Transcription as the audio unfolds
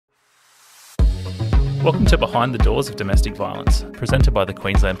Welcome to Behind the Doors of Domestic Violence, presented by the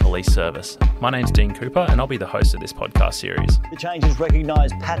Queensland Police Service. My name's Dean Cooper and I'll be the host of this podcast series. The changes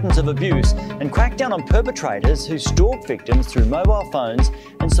recognise patterns of abuse and crack down on perpetrators who stalk victims through mobile phones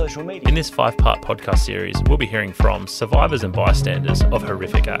and social media. In this 5-part podcast series, we'll be hearing from survivors and bystanders of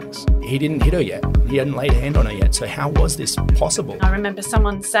horrific acts. He didn't hit her yet. He hadn't laid a hand on her yet. So how was this possible? I remember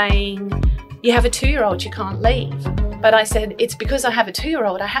someone saying, "You have a 2-year-old, you can't leave." But I said, "It's because I have a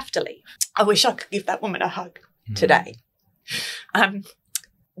 2-year-old, I have to leave." I wish I could give that woman a hug today.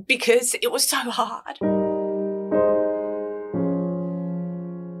 Because it was so hard.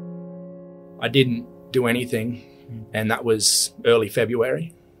 I didn't do anything, and that was early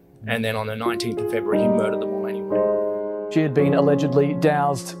February. And then on the 19th of February, he murdered them all anyway. She had been allegedly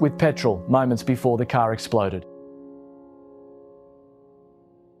doused with petrol moments before the car exploded.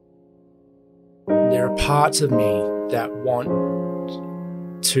 There are parts of me that want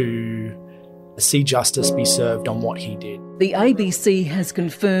to see justice be served on what he did. The ABC has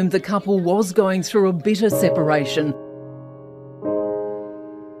confirmed the couple was going through a bitter separation.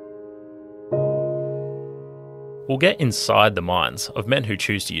 We'll get inside the minds of men who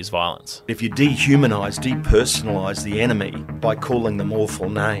choose to use violence. If you dehumanise, depersonalise the enemy by calling them awful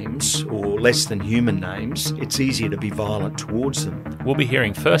names or less than human names, it's easier to be violent towards them. We'll be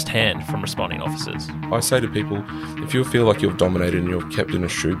hearing firsthand from responding officers. I say to people, if you feel like you're dominated and you're kept in a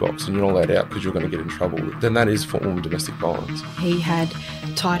shoebox and you're not allowed out because you're going to get in trouble, then that is form of domestic violence. He had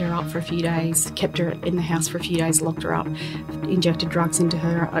tied her up for a few days, kept her in the house for a few days, locked her up, injected drugs into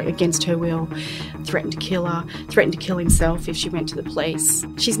her against her will, threatened to kill her, threatened to kill himself if she went to the police.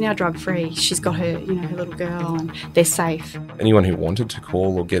 She's now drug-free. She's got her, her little girl, and they're safe. Anyone who wanted to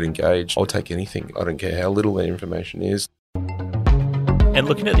call or get engaged, I'll take anything. I don't care how little their information is. And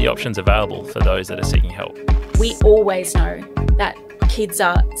looking at the options available for those that are seeking help. We always know that kids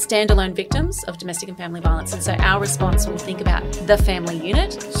are standalone victims of domestic and family violence, and so our response will think about the family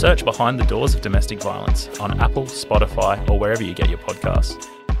unit. Search Behind the Doors of Domestic Violence on Apple, Spotify, or wherever you get your podcasts.